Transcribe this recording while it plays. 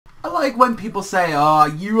like when people say, oh,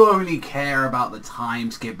 you only care about the time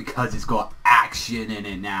skip because it's got action in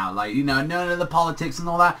it now, like, you know, none of the politics and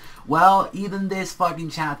all that. Well, even this fucking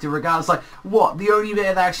chapter, regardless, like, what, the only bit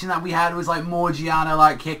of action that we had was, like, Morgiana,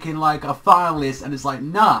 like, kicking, like, a finalist, and it's like,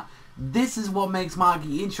 nah. This is what makes manga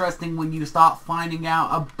interesting, when you start finding out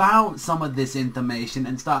about some of this information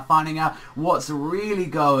and start finding out what's really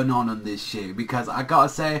going on in this shit. Because I gotta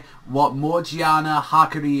say, what Morgiana,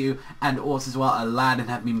 Haikyu, and also as well Aladdin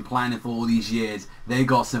have been planning for all these years, they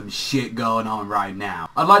got some shit going on right now.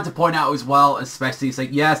 I'd like to point out as well, especially, it's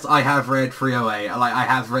like, yes, I have read 308. Like, I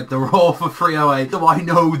have read the Raw for 308, so I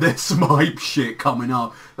know there's some hype shit coming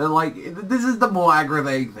up. But, like, this is the more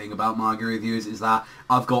aggravating thing about manga reviews, is that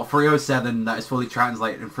I've got 307 that is fully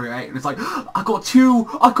translated in 308, and it's like, I got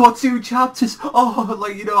two chapters. Oh,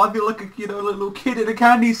 like, you know, I feel like a, you know, a little kid in a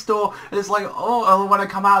candy store. And it's like, oh, when I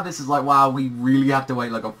come out, this is like, wow, we really have to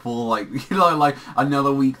wait like a full, like, you know, like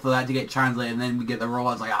another week for that to get translated, and then we get the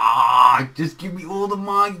Raw. It's like, just give me all the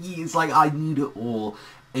manga. It's like, I need it all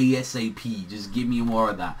ASAP. Just give me more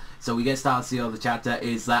of that. So we get started to see the chapter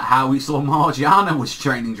is that how we saw Morgiana was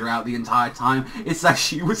training throughout the entire time. It's that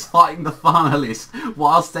she was fighting the finalists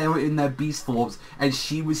whilst they were in their beast forms, and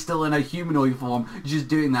she was still in a humanoid form, just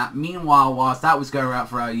doing that. Meanwhile, whilst that was going around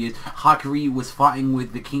for years, Haikyu was fighting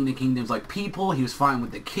with the King of Kingdoms, like, people. He was fighting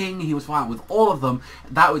with the king. He was fighting with all of them.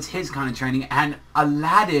 That was his kind of training. And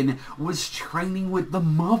Aladdin was training with the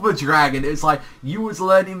Mother Dragon. It's like, you was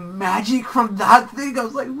learning magic from that thing. I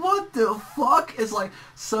was like, what the fuck? It's like,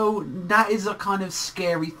 so that is a kind of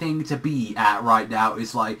scary thing to be at right now.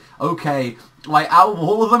 It's like, okay, like, out of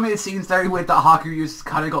all of them, it seems very weird that Hakuryu's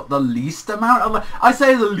kind of got the least amount of, like, I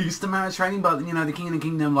say the least amount of training, but, you know, the King of the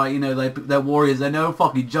Kingdom, like, you know, they're warriors, they're no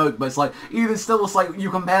fucking joke, but it's like, even still, it's like,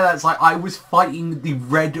 you compare that, it's like, I was fighting the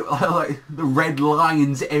red, like, the red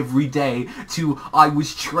lions every day, to, I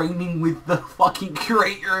was training with the fucking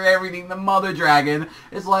creator of everything, the Mother Dragon.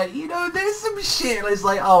 It's like, you know, there's some shit, it's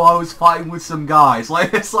like, oh, I was fighting with some guys,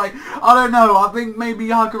 like, it's like, I don't know, I think maybe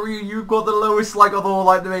Hakuryu, you've got the lowest, like, of all,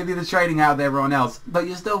 like, maybe the training out there, everyone else, but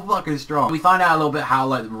you're still fucking strong. We find out a little bit how,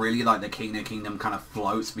 like, really, like, the King of the Kingdom kind of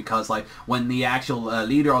floats, because, like, when the actual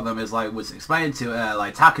leader of them is, like, was explaining to,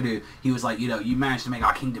 like, Takeru, he was like, you know, you managed to make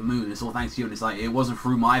our kingdom move, it's all thanks to you, and it's like, it wasn't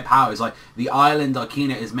through my power. It's like, the island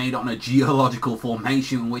Akina is made on a geological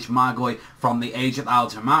formation in which Magoi, from the age of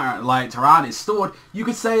Al-Taran, is stored. You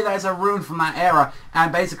could say that it's a rune from that era,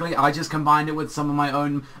 and basically, I just combined it with some of my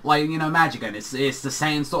own, like, you know, magic, and it's the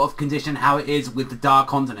same sort of condition how it is with the Dark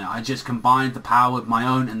Continent. I just combined the power with my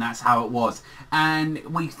own, and that's how it was. And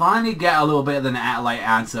we finally get a little bit of an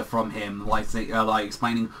answer from him, like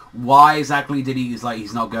explaining why exactly did he's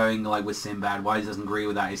not going, like, with Sinbad, why he doesn't agree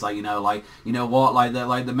with that. He's like, you know what,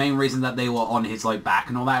 the main reason that they were on his, like, back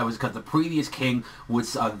and all that was because the previous king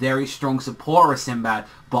was a very strong supporter of Sinbad,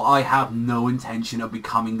 but I have no intention of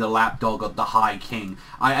becoming the lapdog of the High King.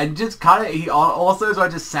 And just kind of, he also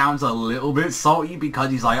just sounds a little bit salty,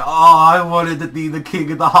 because he's like, oh, I wanted to be the king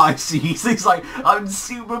of the high seas. He's like, I'm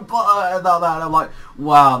super butthurt about that. And I'm like,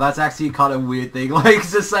 wow, that's actually a kind of weird thing, like,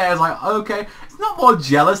 to say. I was like, okay, it's not more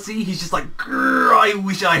jealousy, he's just like, grr, I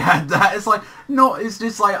wish I had that. It's like, no, it's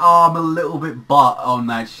just like, oh, I'm a little bit butt on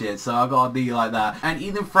that shit, so I gotta be like that. And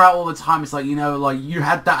even throughout all the time, it's like, you know, like, you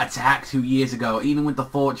had that attack 2 years ago, even with the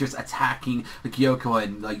fortress attacking the Kyoko,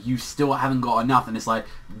 and, like, you still haven't got enough, and it's like,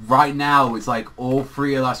 right now, it's like, all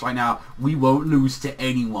three of us right now, we won't lose to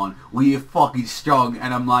anyone, we are fucking strong.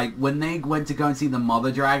 And I'm like, when they went to go and see the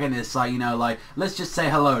Mother Dragon, it's like, you know, like, let's just say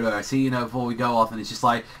hello to her, see, you know, before we go off. And it's just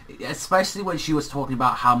like, especially when she was talking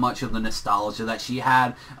about how much of the nostalgia that she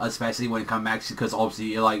had, especially when it comes back, because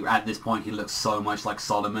obviously, like, at this point, he looks so much like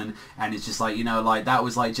Solomon, and it's just like, you know, like, that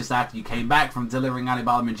was, like, just after you came back from delivering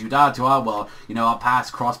Alibaba and Judah to our world, you know, our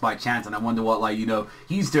paths crossed by chance, and I wonder what, like, you know,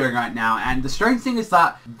 he's doing right now. And the strange thing is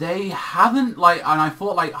that they haven't, like, and I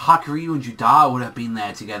thought, like, Hakuryu and Judah would have been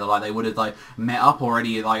there together, like, they would have, like, met up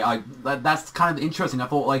already, like, that's kind of interesting. I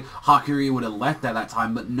thought, like, Hakuryu would have left at that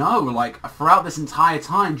time, but no, like, throughout this entire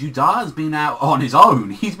time, Judah's been out on his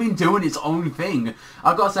own. He's been doing his own thing,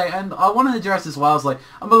 I've got to say. And I want to address as well, as, like,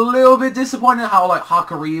 I'm a little bit disappointed how, like,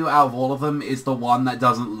 Hakuryu, out of all of them, is the one that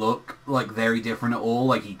doesn't look, like, very different at all.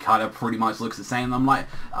 Like, he kind of pretty much looks the same, and I'm like,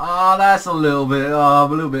 oh, that's a little bit,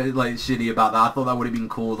 like, shitty about that. I thought that would have been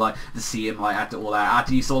cool, like, to see him, like, after all that,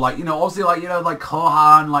 after you saw, like, you know, obviously, like, you know, like,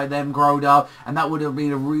 Kohan, like, them growed up, and that would have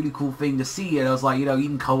been a really cool thing to see. And I was like, you know,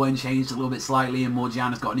 even Kohan changed a little bit slightly, and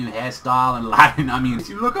Morgiana's got a new hairstyle, and Aladdin, I mean, if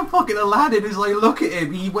you look at fucking Aladdin, it's like, look at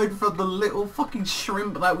him, he went from the little fucking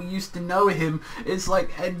shrimp that we used to know him him. It's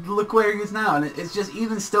like, and look where he is now. And it's just,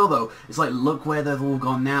 even still though, it's like, look where they've all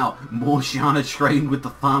gone now. Morgiana trained with the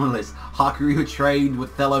finalists. Haikyu trained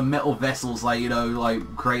with fellow metal vessels, like, you know,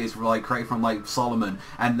 like created from like Solomon.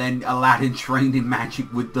 And then Aladdin trained in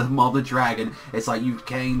magic with the Mother Dragon. It's like, you've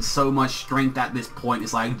gained so much strength at this point.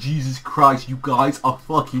 It's like, Jesus Christ, you guys are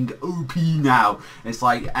fucking OP now. It's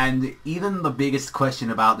like, and even the biggest question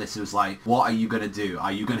about this was like, what are you gonna do?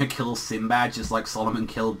 Are you gonna kill Sinbad just like Solomon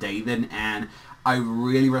killed David? And I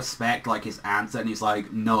really respect like his answer, and he's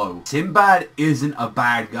like, no, Sinbad isn't a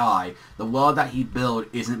bad guy. The world that he built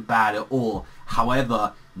isn't bad at all.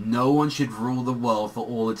 However, no one should rule the world for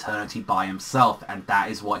all eternity by himself, and that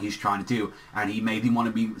is what he's trying to do. And he made him want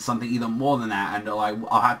to be something even more than that, and like,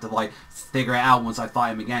 I'll have to like figure it out once I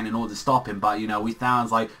fight him again in order to stop him. But you know, we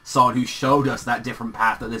found like someone who showed us that different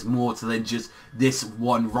path, that there's more to than just this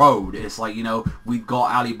one road. It's like, you know, we've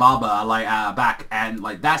got Alibaba like back, and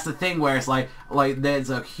like that's the thing where it's like there's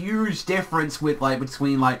a huge difference with like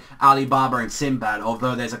between like Alibaba and Sinbad,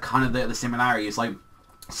 although there's a kind of the similarity. It's like,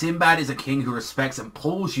 Sinbad is a king who respects and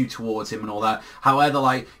pulls you towards him and all that. However,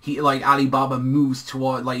 like Alibaba moves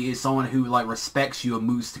toward, like, is someone who like respects you and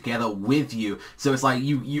moves together with you. So it's like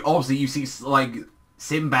you obviously you see like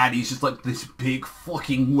Sinbad, he's just like this big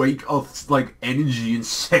fucking wake of like energy and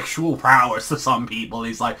sexual prowess to some people.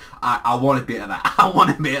 He's like, I want a bit of that. I want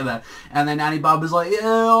a bit of that. And then Alibaba's like, yeah, it's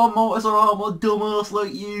alright, I'm a dumbass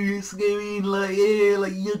like you. It's going like, yeah,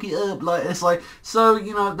 like yuck it up. Like, it's like, so,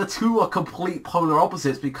 you know, the two are complete polar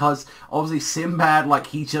opposites, because obviously Sinbad, like,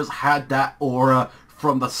 he just had that aura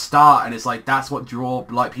from the start, and it's like, that's what drew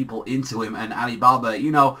like people into him. And Alibaba, you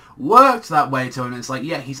know, worked that way to him. And it's like,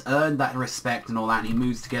 yeah, he's earned that respect and all that, and he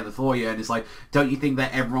moves together for you. And it's like, don't you think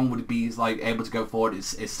that everyone would be like able to go forward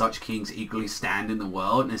if such kings equally stand in the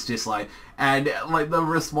world? And it's just like, and like the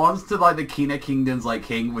response to like the Kina Kingdom's like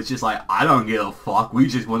king was just like, I don't give a fuck, we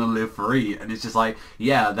just want to live free. And it's just like,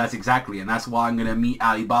 yeah, that's exactly, and that's why I'm gonna meet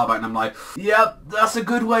Alibaba. And I'm like, yep, that's a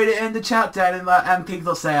good way to end the chapter. And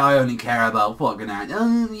people say I only care about fucking that.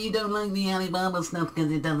 Oh, you don't like the Alibaba stuff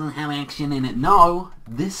because it doesn't have action in it. No,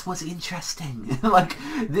 this was interesting. Like,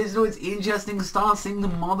 this was interesting to start seeing the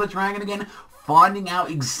Mother Dragon again, finding out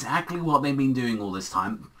exactly what they've been doing all this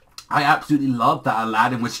time. I absolutely love that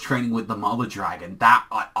Aladdin was training with the Mother Dragon. That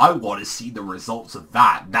I want to see the results of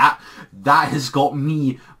that. That has got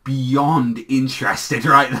me beyond interested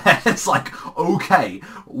right there. It's like, okay,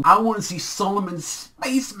 I want to see Solomon's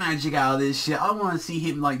space magic out of this shit. I want to see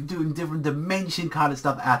him like doing different dimension kind of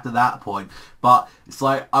stuff after that point. But it's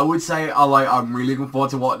like, I would say I'm really looking forward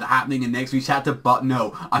to what's happening in next week's chapter. But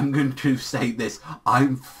no, I'm going to say this: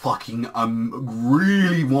 I'm fucking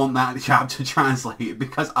really want that chapter translated,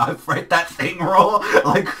 because I've read that thing raw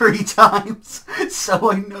like 3 times,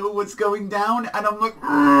 so I know what's going down, and I'm like,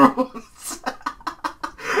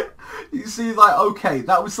 you see, like, okay,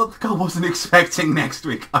 that was something I wasn't expecting next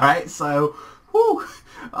week. All right, so, whew.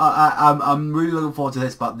 I'm really looking forward to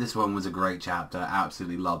this, but this one was a great chapter.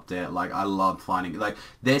 Absolutely loved it. Like, I loved finding, like,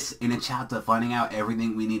 this in a chapter, finding out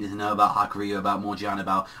everything we needed to know about Haikyu, about Morgiana,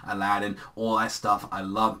 about Aladdin, all that stuff. I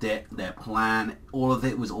loved it. Their plan, all of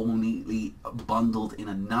it was all neatly bundled in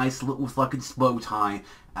a nice little fucking bow tie.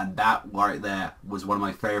 And that right there was one of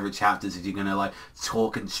my favourite chapters, if you're going to like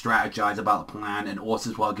talk and strategize about the plan, and also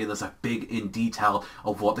as well give us a big in detail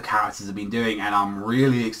of what the characters have been doing. And I'm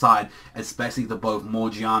really excited, especially for both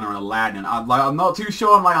Morgiana and Aladdin. I'm not too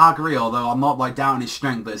sure on like Haikyu, although I'm not like down his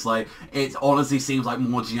strength, but it's like, it honestly seems like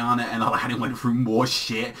Morgiana and Aladdin went through more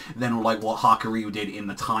shit than like what Haikyu did in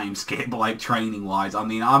the time skip, like training wise. I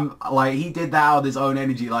mean, I'm like, he did that out of his own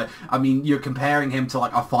energy. Like, I mean, you're comparing him to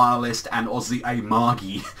like a finalist and obviously a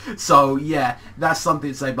Magi. So yeah, that's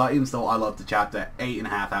something to say. But even still, I loved the chapter.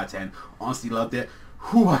 8.5 out of 10. Honestly loved it.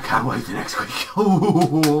 Whew, I can't wait for next week.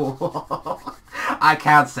 I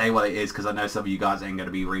can't say what it is, because I know some of you guys ain't going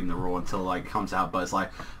to be reading the Raw until like it comes out. But it's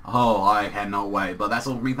like, oh, I cannot wait. But that's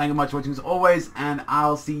all for me. Thank you much for watching as always, and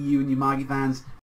I'll see you and you Magi fans